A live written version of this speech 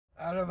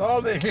Out of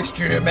all the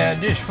history,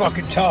 man, this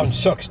fucking town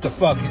sucks the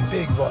fucking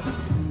big one.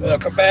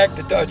 Welcome back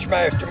to Dutch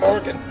Master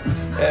Morgan,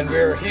 and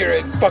we're here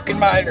in fucking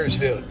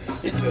Minersville.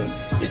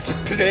 It's a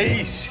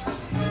place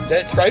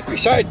that's right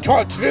beside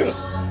Tottsville.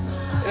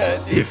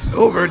 And if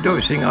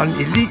overdosing on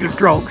illegal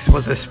drugs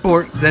was a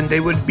sport, then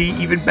they would be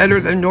even better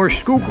than North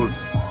Schuylkill.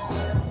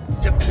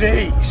 It's a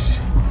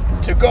place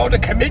to go to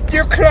commit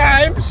your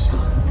crimes,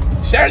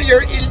 sell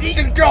your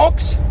illegal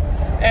drugs,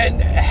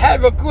 and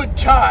have a good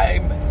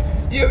time.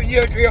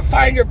 You'll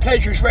find your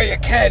pleasures where you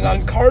can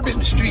on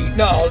Corbin Street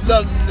now,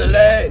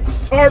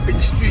 nonetheless. Corbin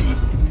Street.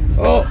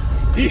 Oh,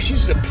 this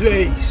is the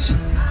place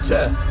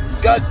to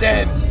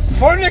goddamn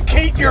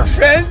fornicate your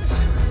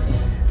friends.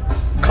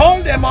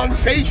 Call them on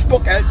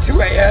Facebook at 2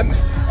 a.m.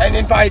 and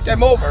invite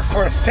them over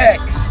for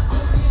sex.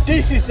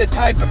 This is the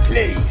type of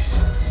place.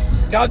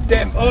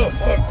 Goddamn, oh,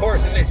 of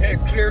course, and they say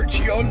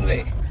clergy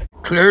only.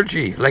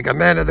 Clergy, like a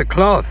man of the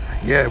cloth.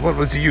 Yeah, what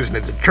was he using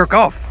it to jerk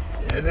off?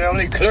 The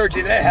only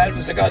clergy they had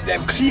was the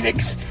goddamn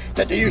Kleenex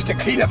that they used to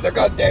clean up their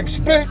goddamn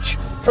splurge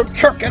from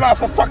jerking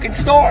off a fucking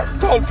storm.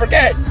 Don't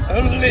forget,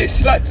 only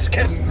sluts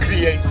can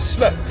create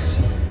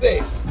sluts.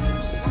 Wait,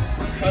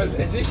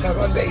 is this a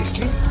one-way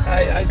street?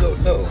 I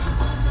don't know.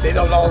 They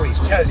don't always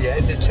tell you,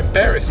 and it's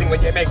embarrassing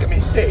when you make a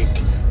mistake.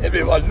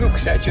 Everyone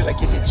looks at you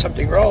like you did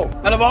something wrong.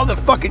 Out of all the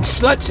fucking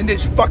sluts in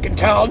this fucking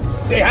town,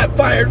 they have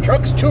fire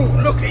trucks too.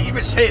 Look, they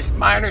even says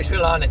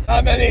Minersville on it.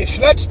 How many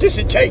sluts does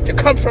it take to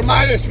come from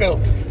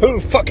Minersville? Who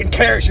fucking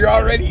cares? You're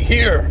already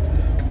here.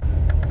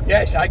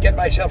 Yes, I get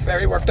myself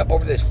very worked up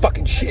over this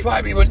fucking shit. That's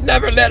why we would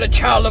never let a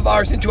child of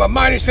ours into a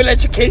Minersville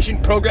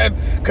education program,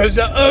 because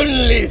the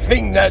only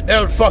thing that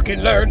they'll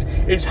fucking learn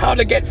is how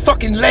to get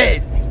fucking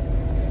laid.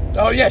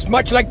 Oh yes,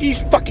 much like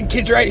these fucking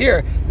kids right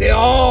here. They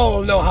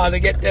all know how to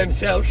get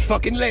themselves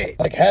fucking laid.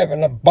 Like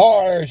having a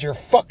bar as your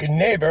fucking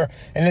neighbor,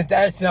 and if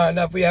that's not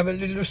enough, we have a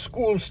little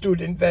school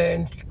student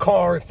van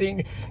car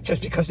thing,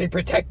 just because they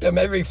protect them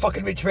every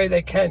fucking which way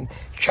they can,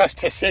 just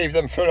to save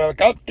them from a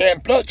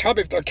goddamn blood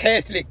trouble if they're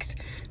Catholics.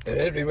 And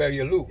everywhere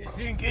you look. You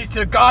think it's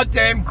a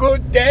goddamn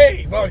good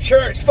day? Well,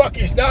 sure as fuck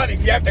it's not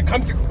if you have to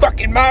come through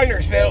fucking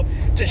Minersville.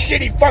 It's a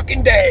shitty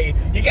fucking day.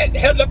 You get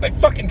held up in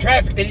fucking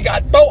traffic, then you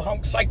got bow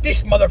humps like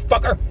this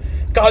motherfucker.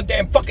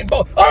 Goddamn fucking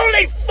bow.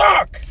 Holy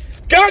fuck!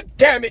 God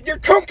damn it, your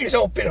trunk is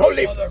open.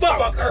 Holy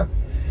fucker.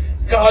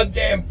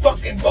 Goddamn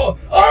fucking bow.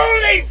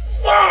 Holy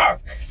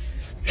fuck!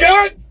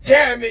 God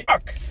damn it.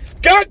 Fuck.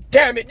 God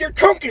damn it, your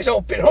trunk is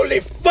open. Holy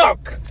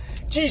fuck!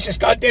 Jesus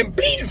goddamn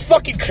bleeding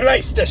fucking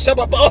Christ, the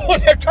suburb. Oh,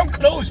 their trunk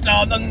closed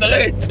now,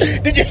 nonetheless.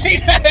 Did you see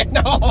that?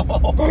 No.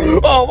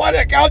 Oh, what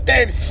a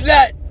goddamn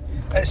slut.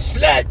 A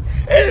slut.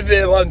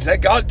 Everyone's a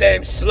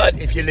goddamn slut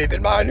if you live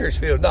in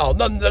Minersville now,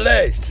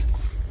 nonetheless.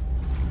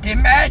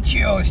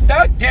 DiMaggio's,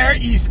 that there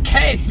is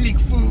Catholic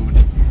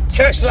food.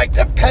 Just like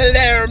the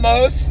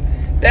Palermo's,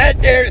 that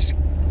there's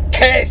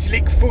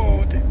Catholic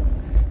food.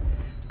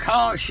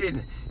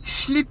 Caution,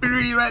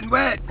 slippery and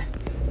wet.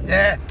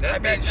 Yeah,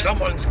 that means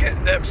someone's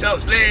getting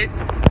themselves laid.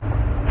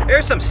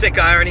 Here's some sick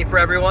irony for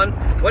everyone.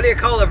 What do you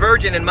call a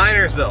virgin in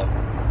Minersville?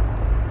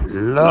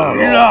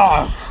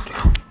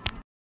 Lost.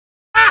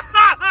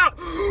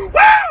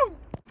 Woo!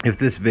 If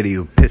this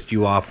video pissed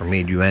you off or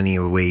made you any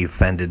way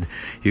offended,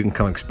 you can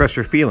come express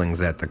your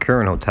feelings at the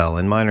Current Hotel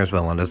in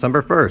Minersville on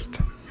December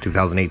 1st,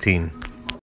 2018.